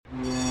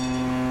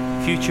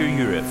Future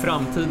Europe,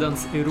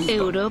 framtidens Europa.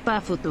 Europa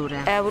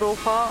Futura.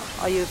 Europa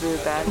a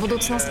jövőben.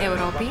 Budoucnost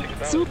Evropy.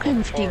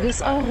 Zukünftiges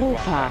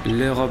Europa.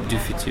 L'Europe du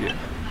futur.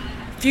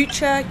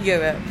 Future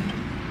Europe.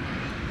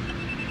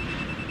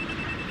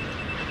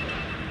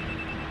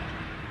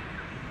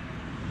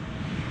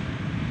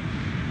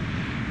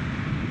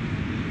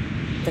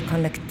 The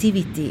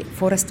connectivity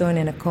for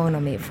Estonian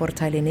economy, for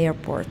Tallinn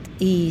Airport,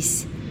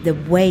 is the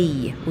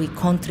way we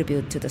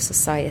contribute to the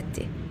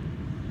society.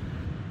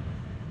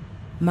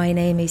 My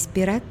name is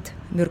Piret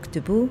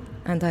Mürk-Tübu,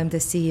 and I'm the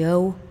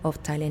CEO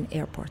of Tallinn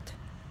Airport.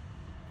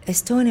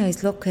 Estonia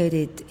is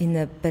located in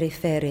the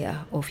periphery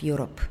of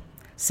Europe,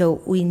 so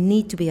we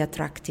need to be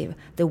attractive.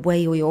 The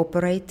way we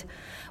operate,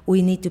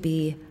 we need to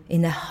be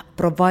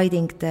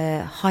providing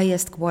the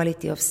highest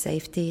quality of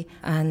safety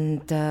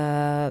and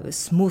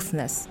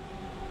smoothness.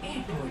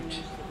 Airport,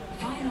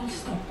 final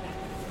stop.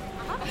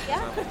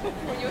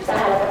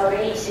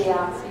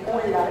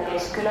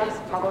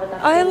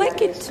 I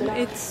like it.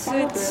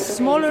 It's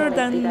smaller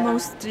than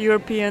most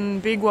European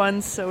big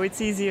ones, so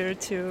it's easier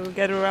to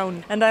get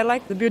around. And I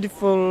like the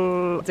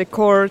beautiful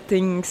decor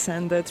things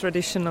and the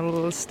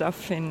traditional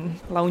stuff in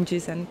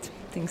lounges and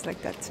things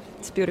like that.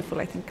 It's beautiful,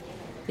 I think.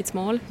 It's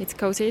small, it's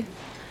cozy,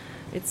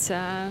 it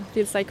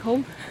feels like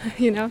home,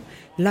 you know.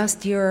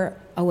 Last year,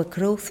 our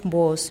growth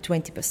was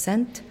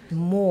 20%,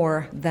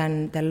 more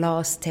than the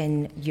last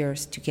 10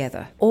 years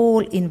together. All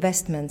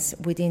investments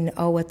within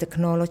our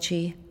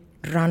technology,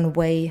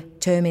 runway,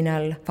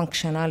 terminal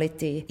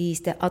functionality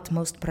is the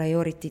utmost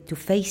priority to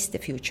face the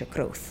future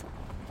growth.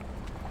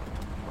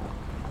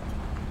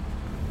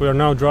 We are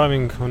now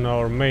driving on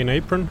our main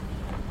apron,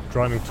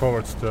 driving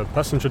towards the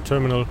passenger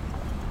terminal,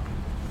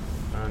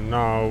 and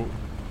now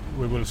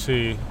we will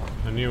see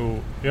a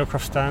new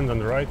aircraft stand on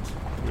the right,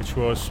 which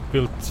was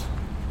built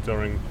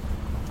during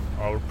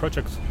our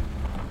project.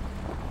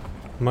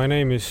 My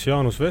name is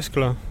Jaanus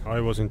Veskla. I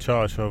was in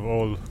charge of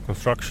all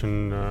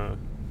construction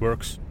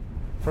works.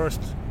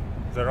 First,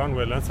 the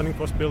runway lengthening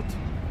was built.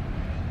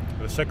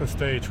 The second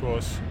stage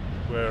was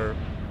where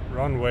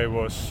runway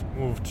was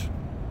moved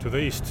to the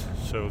east,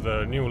 so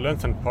the new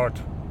lengthened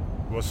part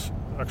was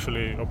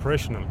actually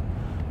operational.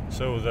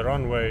 So the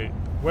runway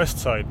west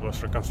side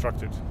was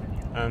reconstructed.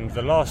 And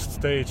the last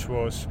stage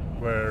was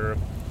where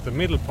the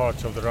middle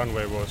part of the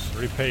runway was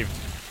repaved.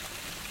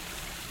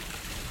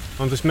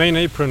 On this main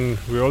apron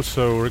we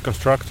also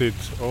reconstructed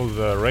all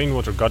the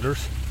rainwater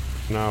gutters.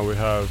 Now we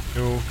have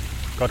new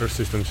gutter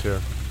systems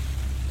here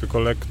to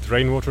collect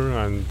rainwater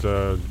and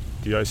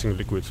de-icing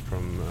liquids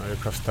from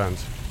aircraft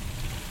stands.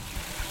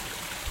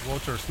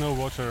 Snow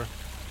water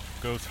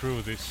go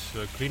through these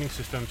cleaning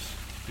systems.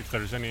 If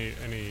there is any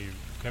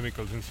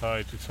chemicals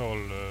inside, it's all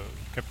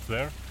kept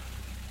there,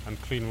 and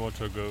clean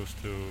water goes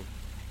to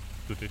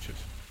the ditches.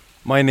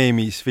 My name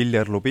is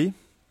Viljar Lubi,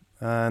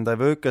 and I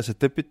work as a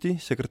Deputy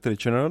Secretary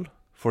General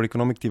for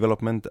Economic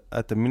Development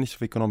at the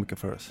Ministry of Economic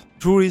Affairs.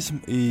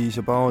 Tourism is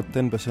about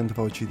 10% of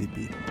our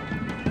GDP.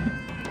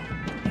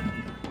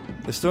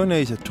 Estonia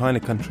is a tiny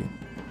country.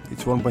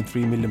 It's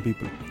 1.3 million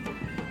people,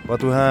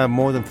 but we have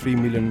more than 3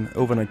 million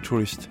overnight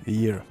tourists a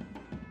year.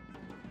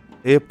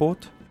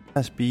 Airport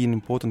has been an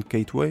important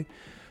gateway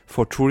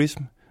for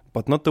tourism,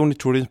 but not only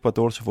tourism, but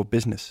also for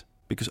business.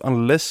 Because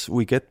unless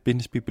we get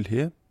business people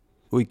here,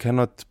 we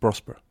cannot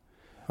prosper.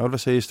 I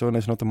always say Estonia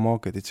is not a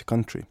market, it's a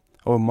country.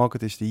 Our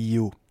market is the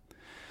EU.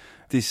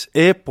 This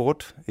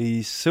airport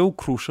is so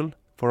crucial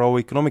for our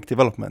economic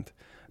development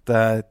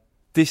that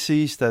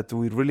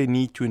we really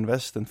need to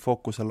invest and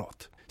focus a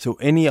lot. So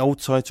any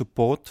outside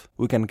support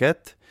we can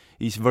get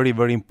is very,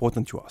 very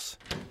important to us.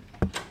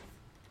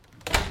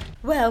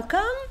 Welcome.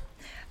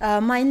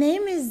 My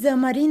name is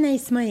Marina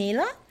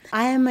Ismaila.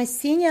 I am a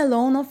senior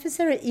loan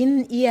officer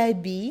in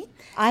EIB.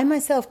 I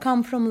myself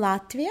come from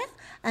Latvia,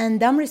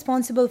 and I'm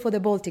responsible for the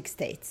Baltic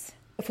states.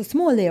 For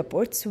small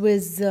airports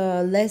with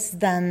less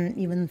than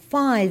even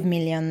 5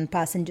 million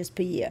passengers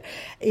per year,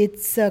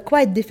 it's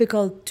quite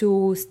difficult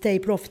to stay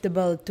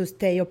profitable, to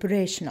stay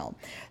operational.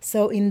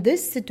 So in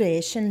this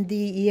situation,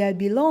 the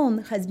EIB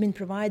loan has been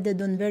provided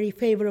on very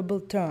favorable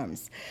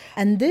terms.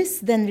 And this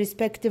then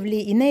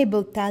respectively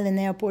enabled Tallinn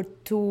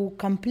Airport to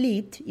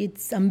complete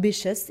its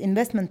ambitious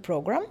investment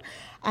program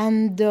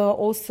and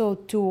also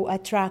to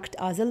attract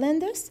other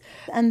lenders,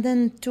 and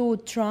then to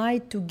try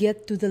to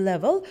get to the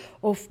level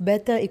of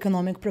better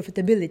economic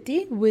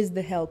profitability with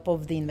the help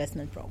of the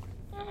investment program.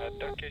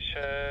 Turkish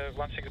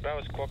 16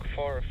 Bravo, squawk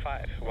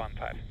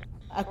 4515.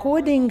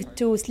 According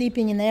to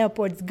Sleeping in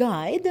Airports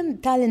guide,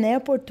 Tallinn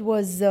Airport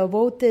was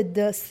voted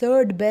the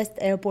third best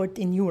airport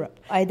in Europe.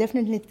 I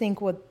definitely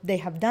think what they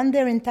have done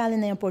there in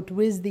Tallinn Airport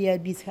with the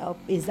EIB's help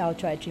is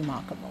outright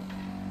remarkable.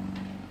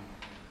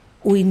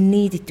 We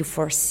needed to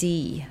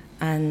foresee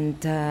and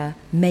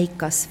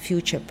make us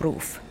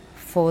future-proof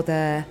for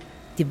the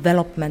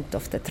development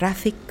of the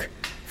traffic,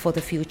 for the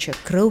future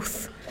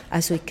growth,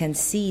 as we can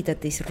see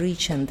that this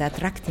region, the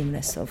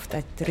attractiveness of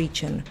that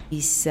region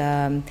is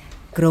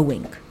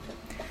growing.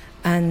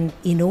 And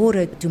in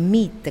order to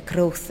meet the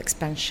growth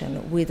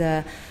expansion with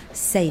a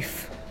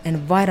safe,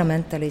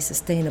 environmentally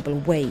sustainable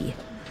way,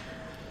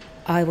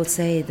 I would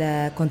say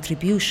the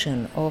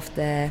contribution of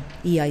the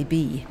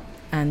EIB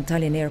and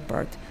Tallinn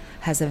Airport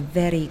has a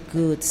very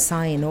good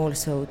sign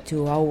also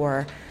to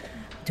our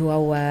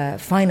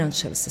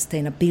financial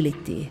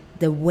sustainability,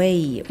 the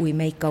way we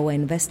make our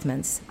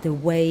investments, the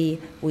way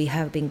we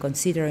have been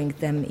considering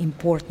them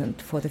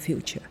important for the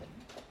future.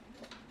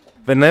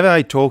 Whenever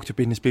I talk to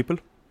business people,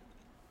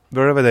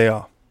 wherever they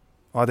are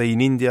they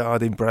in India, are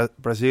they in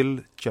Brazil,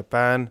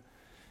 Japan,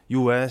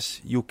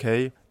 US,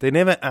 UK, they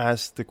never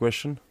ask the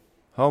question,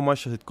 how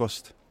much does it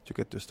cost to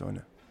get to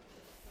Estonia?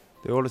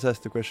 They always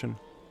ask the question,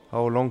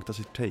 how long does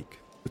it take?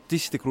 But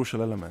this is the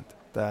crucial element,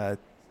 that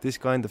this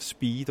kind of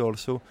speed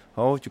also,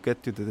 how to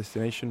get to the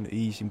destination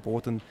is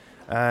important,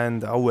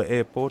 and our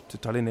airport, the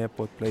Tallinn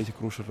Airport, plays a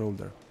crucial role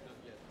there.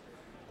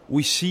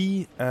 We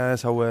see,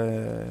 as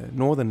our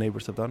northern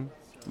neighbors have done,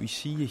 we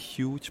see a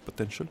huge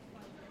potential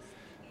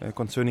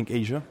concerning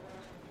Asia,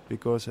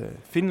 because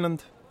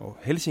Finland, or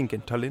Helsinki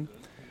and Tallinn,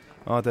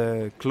 are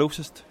the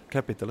closest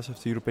capitals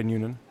of the European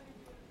Union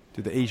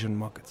to the Asian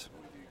markets.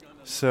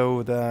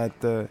 So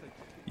that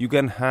you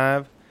can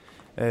have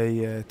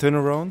a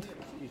turnaround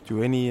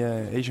to any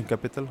Asian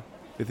capital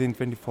within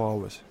 24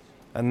 hours.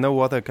 And no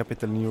other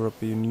capital in the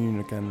European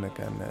Union can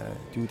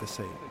do the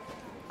same.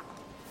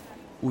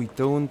 We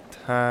don't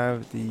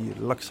have the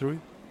luxury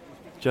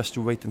just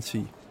to wait and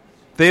see.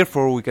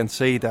 Therefore, we can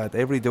say that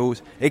every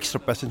those extra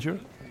passenger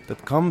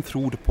that come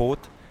through the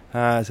port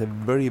has a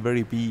very,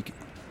 very big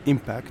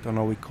impact on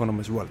our economy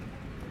as well.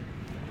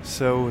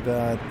 So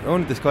that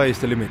only the sky is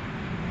the limit.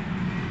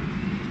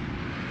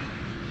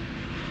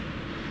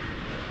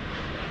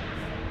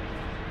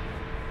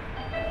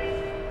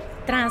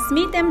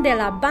 Transmitem de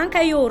la Banca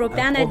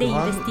Europeană de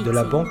Investiții. De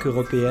la Banque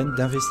Européenne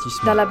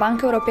d'Investissement. Dalla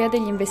Banca Europea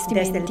degli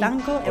Investimenti. Desde el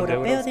Banco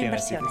Europeo de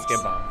Inversiones.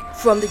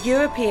 From the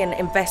European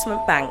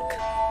Investment Bank.